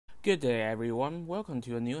Good day, everyone. Welcome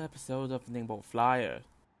to a new episode of Nimble Flyer.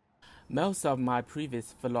 Most of my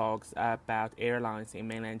previous vlogs are about airlines in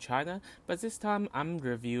mainland China, but this time I'm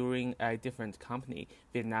reviewing a different company,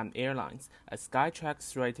 Vietnam Airlines, a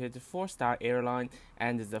Skytrax-rated 4-star airline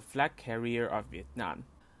and the flag carrier of Vietnam.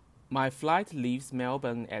 My flight leaves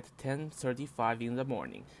Melbourne at 10:35 in the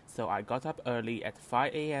morning, so I got up early at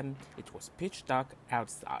 5 a.m. It was pitch dark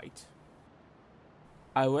outside.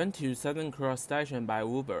 I went to Southern Cross Station by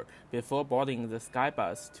Uber before boarding the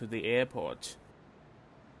Skybus to the airport.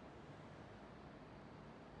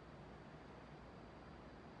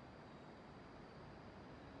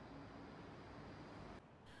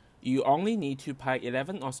 You only need to pay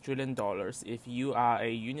 11 Australian dollars if you are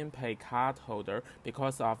a UnionPay card holder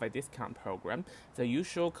because of a discount program. The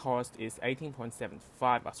usual cost is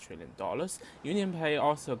 18.75 Australian dollars. UnionPay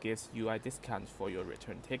also gives you a discount for your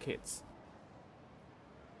return tickets.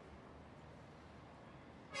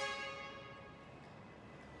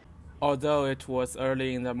 Although it was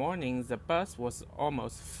early in the morning, the bus was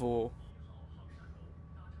almost full.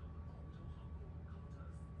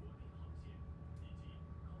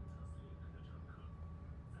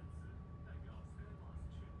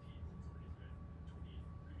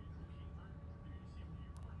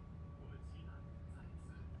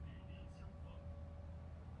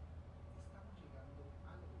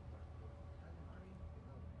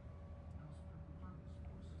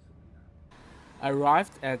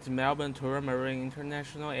 Arrived at Melbourne-Ho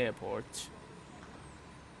International Airport.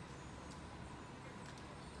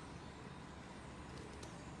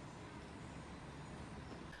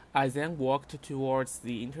 I then walked towards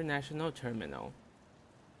the international terminal.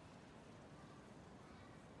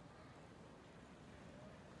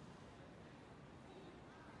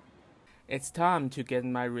 It's time to get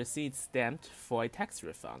my receipt stamped for a tax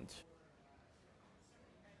refund.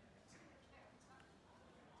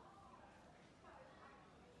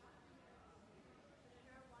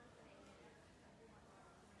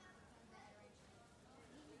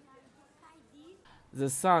 The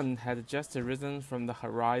sun had just risen from the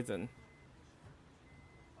horizon.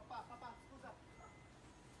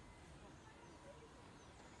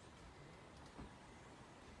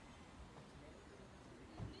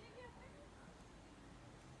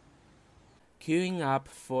 Queuing up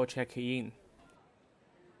for check-in.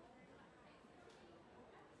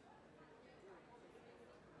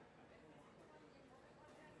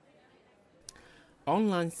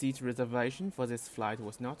 Online seat reservation for this flight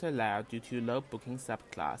was not allowed due to low booking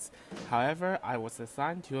subclass. However, I was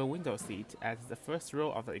assigned to a window seat at the first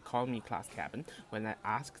row of the economy class cabin when I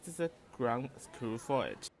asked the ground crew for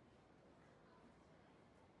it.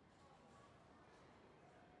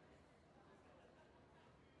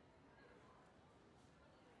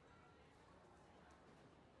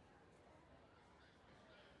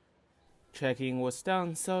 Check-in was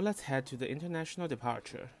done, so let's head to the international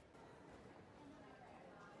departure.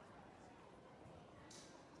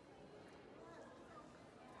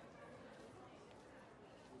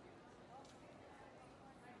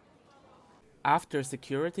 After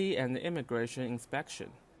security and immigration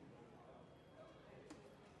inspection,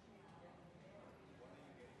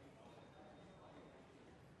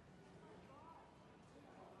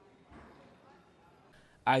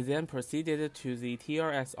 I then proceeded to the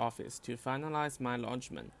TRS office to finalize my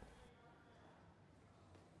lodgement.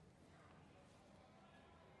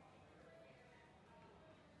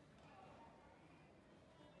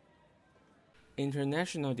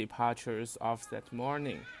 International departures of that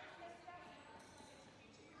morning.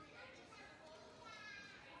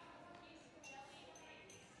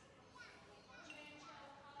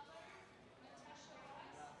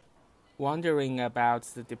 Wondering about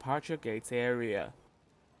the departure gates area.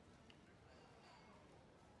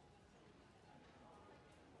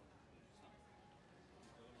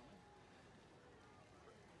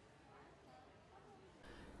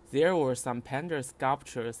 There were some panda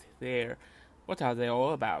sculptures there. What are they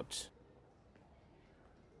all about?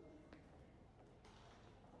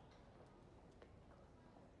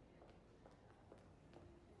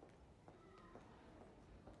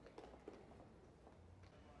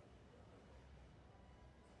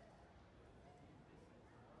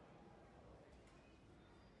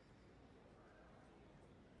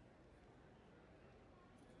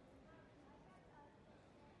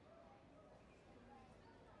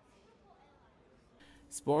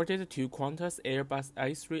 Sported two Qantas Airbus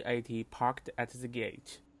A380 parked at the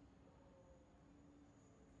gate.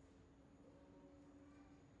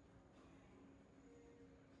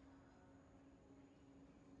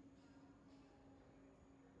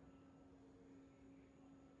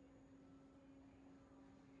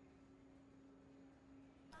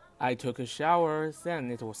 I took a shower,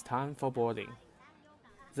 then it was time for boarding.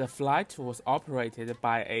 The flight was operated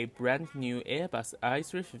by a brand new Airbus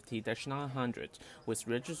A350-900 with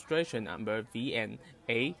registration number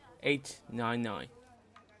VN780.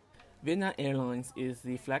 Vietnam Airlines is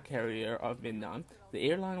the flag carrier of Vietnam.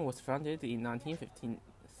 The airline was founded in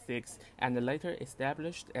 1956 and later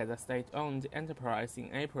established as a state-owned enterprise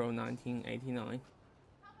in April 1989.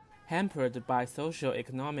 Hampered by social,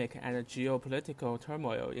 economic, and geopolitical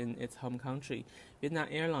turmoil in its home country, Vietnam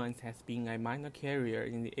Airlines has been a minor carrier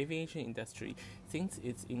in the aviation industry since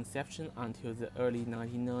its inception until the early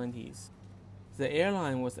 1990s. The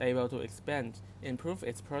airline was able to expand, improve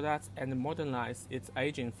its products, and modernize its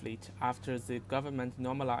aging fleet after the government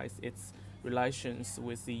normalized its relations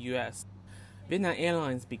with the U.S. Vietnam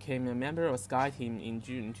Airlines became a member of SkyTeam in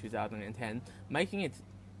June 2010, making it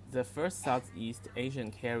the first Southeast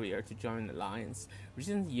Asian carrier to join the alliance.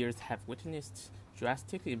 Recent years have witnessed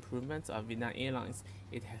drastic improvements of Vietnam Airlines.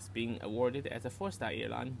 It has been awarded as a 4-star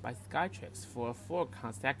airline by Skytrax for 4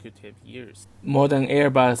 consecutive years. Modern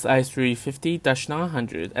Airbus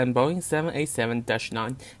A350-900 and Boeing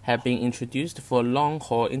 787-9 have been introduced for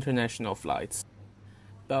long-haul international flights.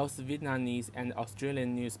 Both Vietnamese and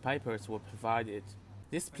Australian newspapers were provided.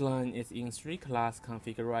 This plane is in 3 class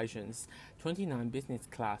configurations: 29 business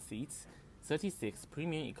class seats, 36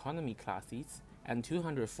 premium economy class seats, and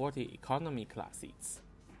 240 economy class seats.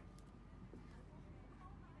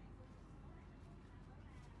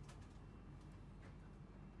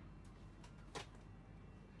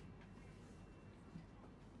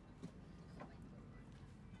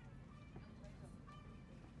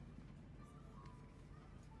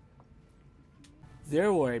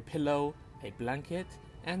 There were a pillow, a blanket,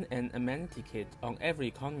 and an amenity kit on every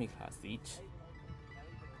economy class seat.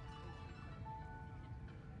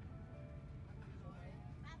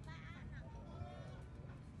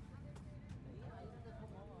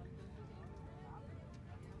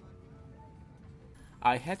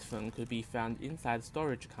 A headphone could be found inside the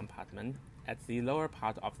storage compartment at the lower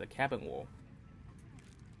part of the cabin wall.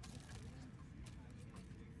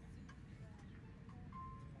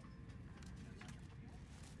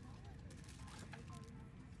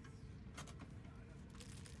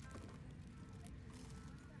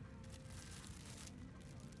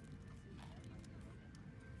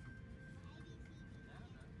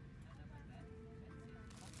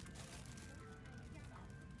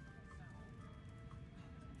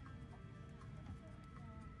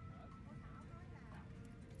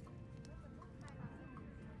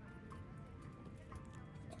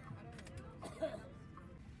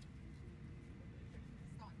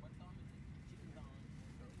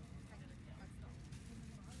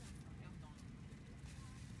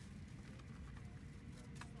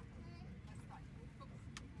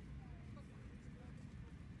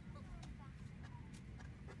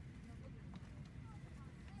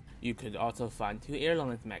 You could also find 2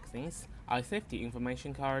 airlines magazines, a safety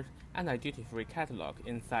information card, and a duty-free catalog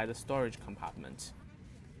inside the storage compartment.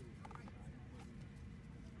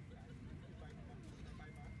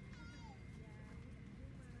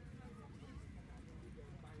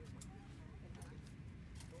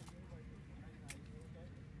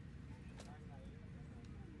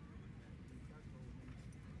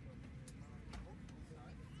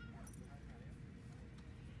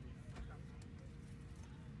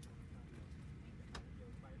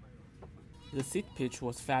 The seat pitch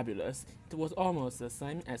was fabulous. It was almost the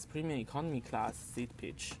same as premium economy class seat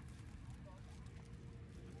pitch.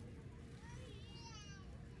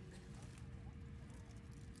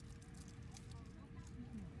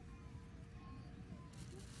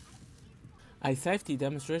 A safety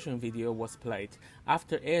demonstration video was played.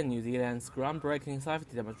 After Air New Zealand's groundbreaking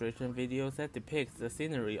safety demonstration video that depicts the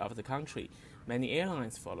scenery of the country, many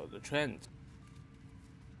airlines followed the trend.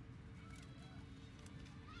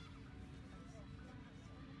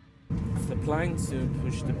 The plane soon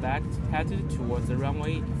pushed back, headed towards the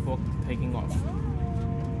runway for taking off.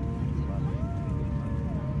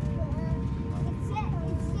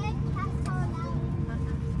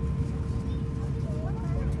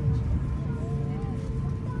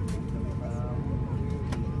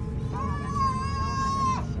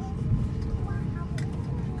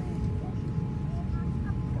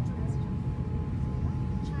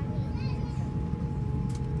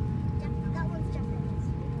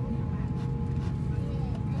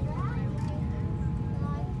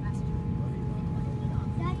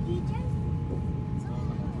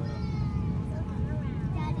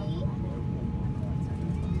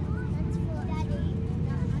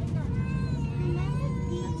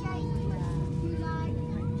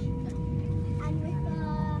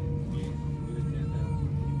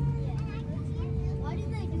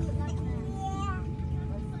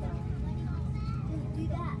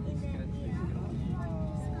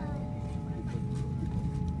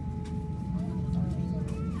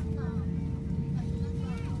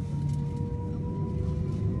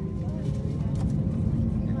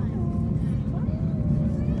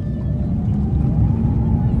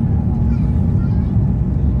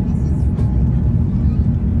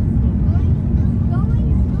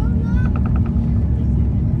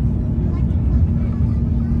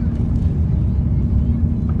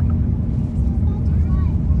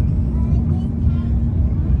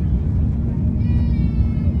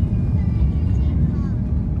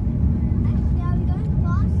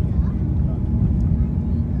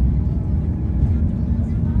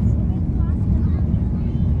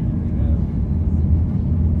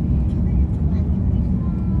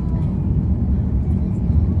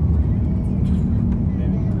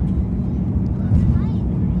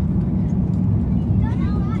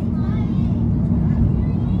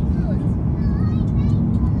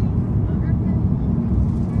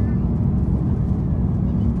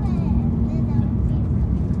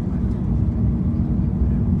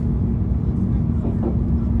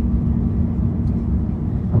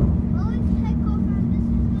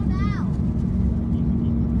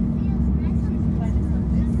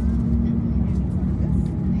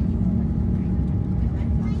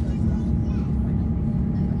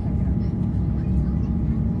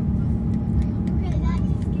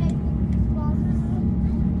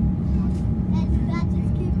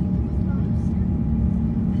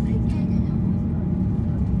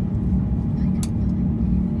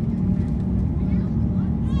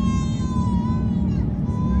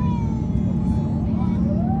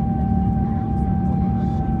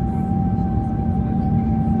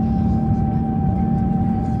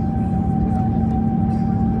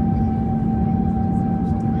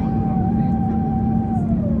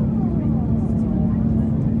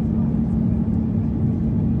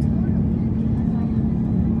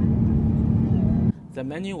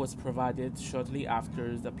 menu was provided shortly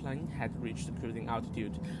after the plane had reached cruising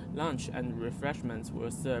altitude. Lunch and refreshments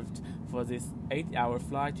were served for this 8-hour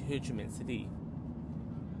flight to Ho Chi Minh City.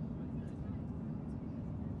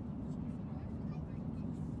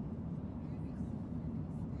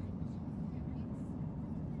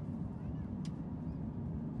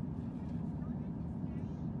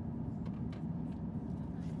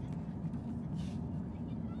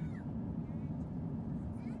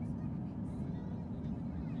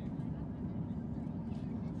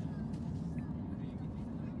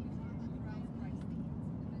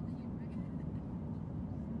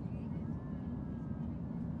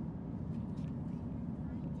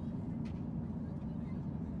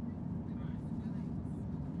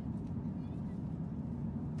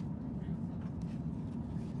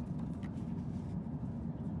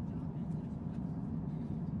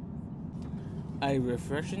 A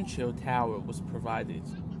refreshing chill tower was provided.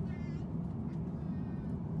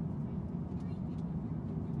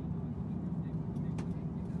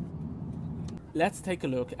 Let's take a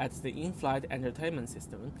look at the in-flight entertainment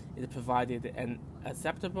system. It provided an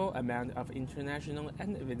acceptable amount of international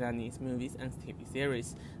and Vietnamese movies and TV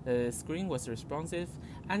series. The screen was responsive,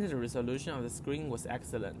 and the resolution of the screen was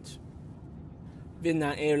excellent.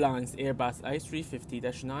 Vietnam Airlines Airbus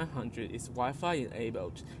A350-900 is Wi-Fi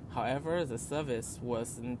enabled. However, the service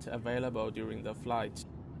wasn't available during the flight.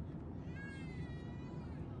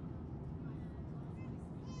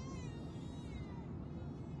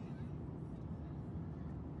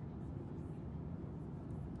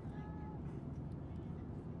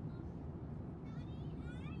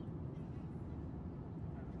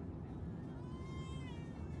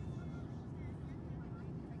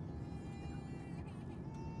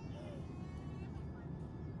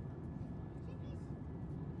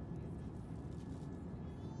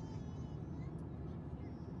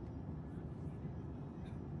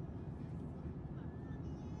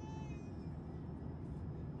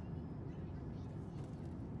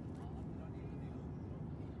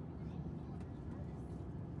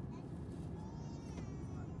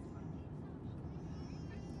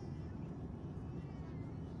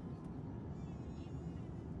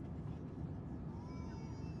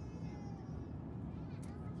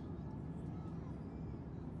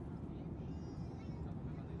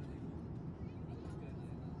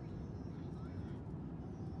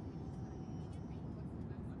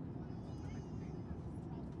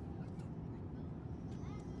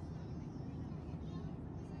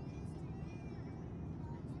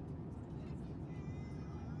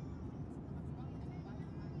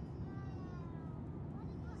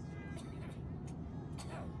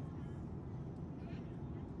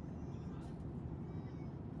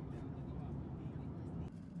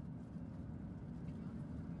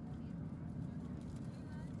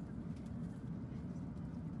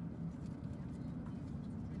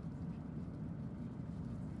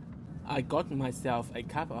 I got myself a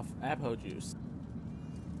cup of apple juice.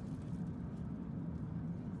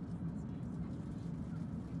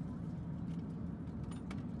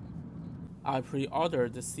 I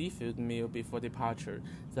pre-ordered the seafood meal before departure.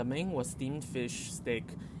 The main was steamed fish steak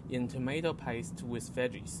in tomato paste with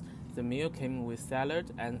veggies. The meal came with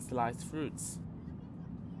salad and sliced fruits.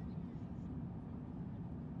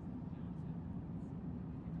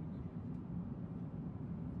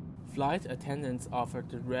 Flight attendants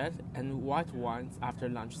offered red and white wines after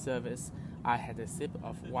lunch service. I had a sip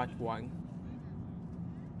of white wine.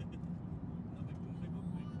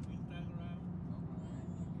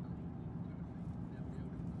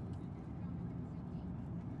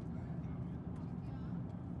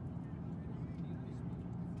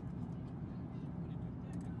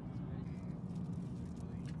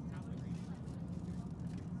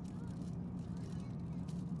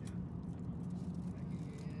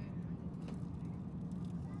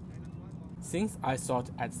 Since I sat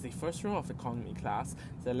at the first row of economy class,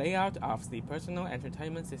 the layout of the personal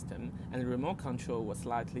entertainment system and remote control was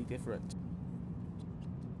slightly different.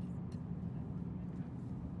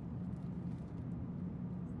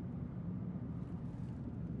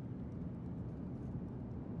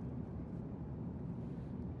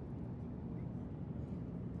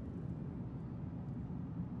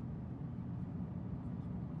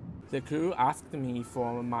 The crew asked me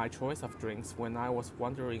for my choice of drinks when I was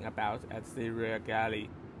wandering about at the rear galley.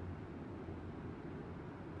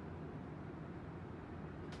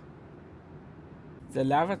 The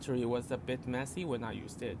lavatory was a bit messy when I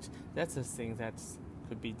used it. That's a thing that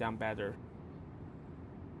could be done better.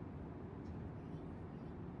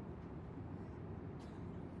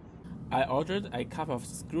 I ordered a cup of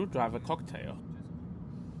screwdriver cocktail.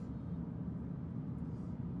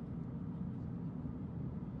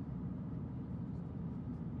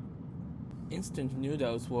 Instant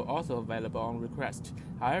noodles were also available on request.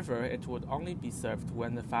 However, it would only be served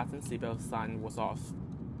when the fasten seatbelt sign was off.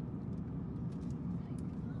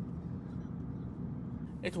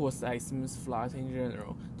 It was a smooth flight in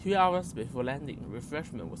general. 2 hours before landing,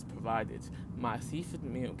 refreshment was provided. My seafood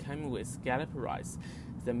meal came with scallop rice.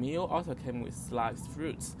 The meal also came with sliced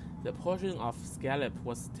fruits. The portion of scallop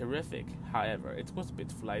was terrific, however, it was a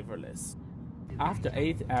bit flavorless. After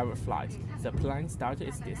 8-hour flight, the plane started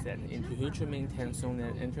its descent into Ho Chi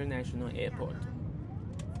Minh International Airport.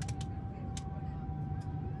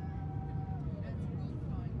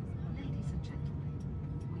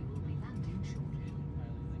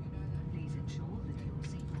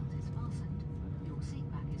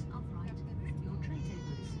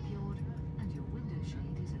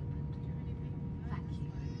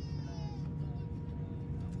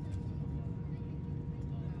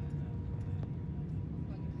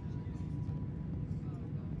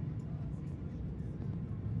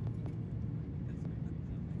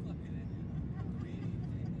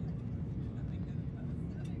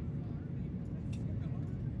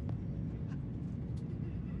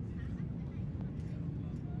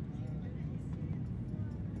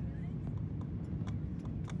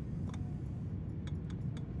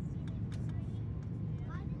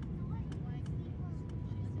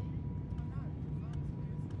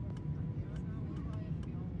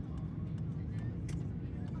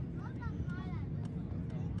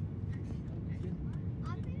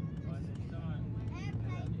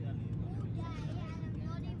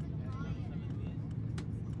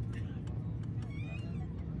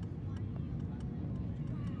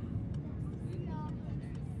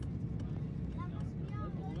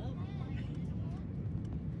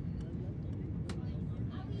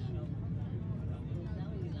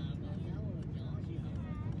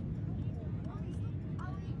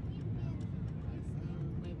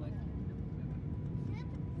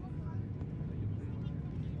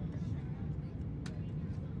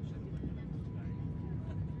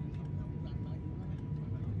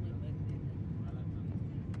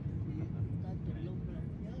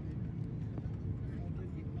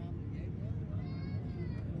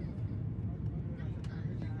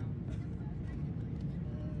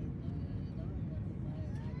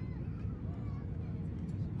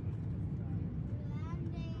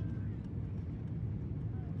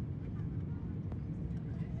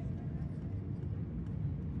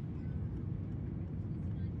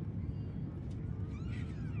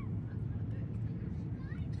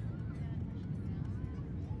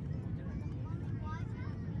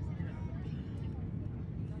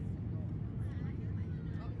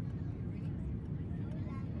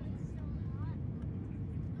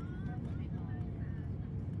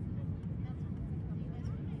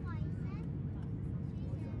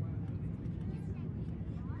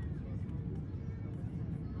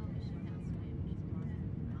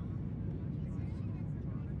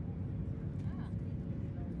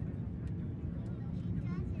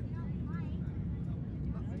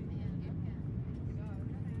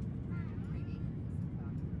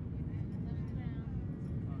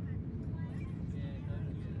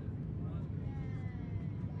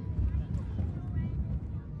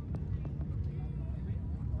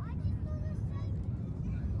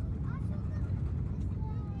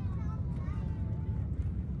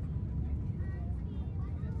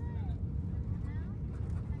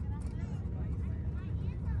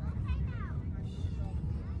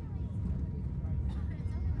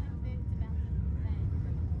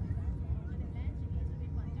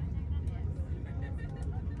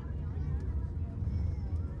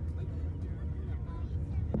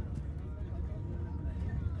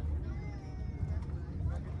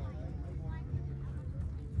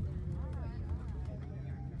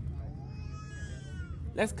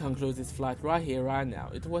 Let's conclude this flight right here, right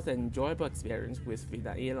now. It was an enjoyable experience with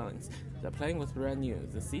VN Airlines. The plane was brand new,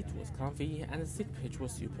 the seat was comfy, and the seat pitch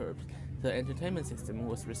was superb. The entertainment system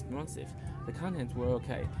was responsive. The content were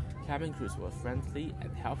okay. Cabin crews were friendly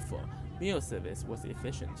and helpful. Meal service was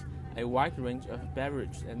efficient. A wide range of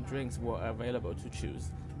beverages and drinks were available to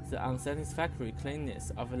choose. The unsatisfactory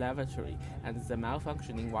cleanness of the lavatory and the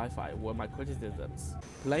malfunctioning Wi-Fi were my criticisms.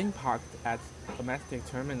 Plane parked at domestic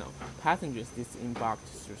terminal. Passengers disembarked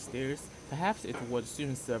through stairs. Perhaps it would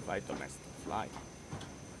soon serve a domestic flight.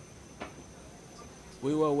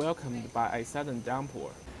 We were welcomed by a sudden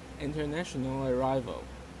downpour. International arrival.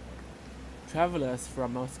 Travelers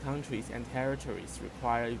from most countries and territories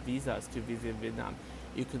require visas to visit Vietnam.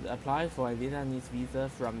 You could apply for a Vietnamese visa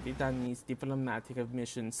from Vietnamese diplomatic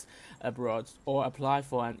missions abroad, or apply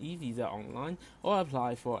for an e-visa online, or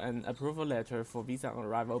apply for an approval letter for visa on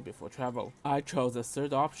arrival before travel. I chose the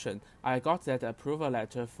third option. I got that approval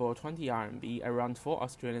letter for 20 RMB, around 4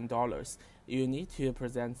 Australian dollars. You need to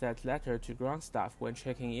present that letter to ground staff when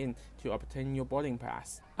checking in to obtain your boarding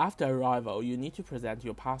pass. After arrival, you need to present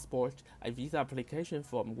your passport, a visa application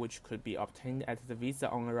form which could be obtained at the visa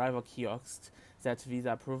on arrival kiosk, that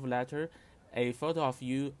visa approval letter, a photo of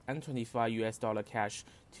you, and $25 cash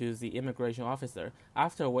to the immigration officer.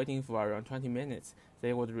 After waiting for around 20 minutes,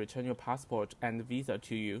 they would return your passport and visa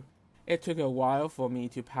to you. It took a while for me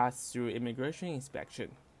to pass through immigration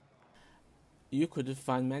inspection. You could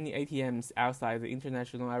find many ATMs outside the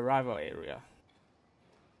international arrival area.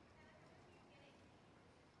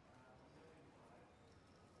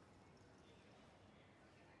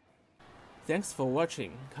 Thanks for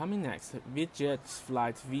watching. Coming next, VJet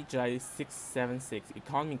Flight VJ676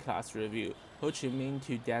 Economy Class Review, Ho Chi Minh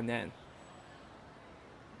to Da Nang.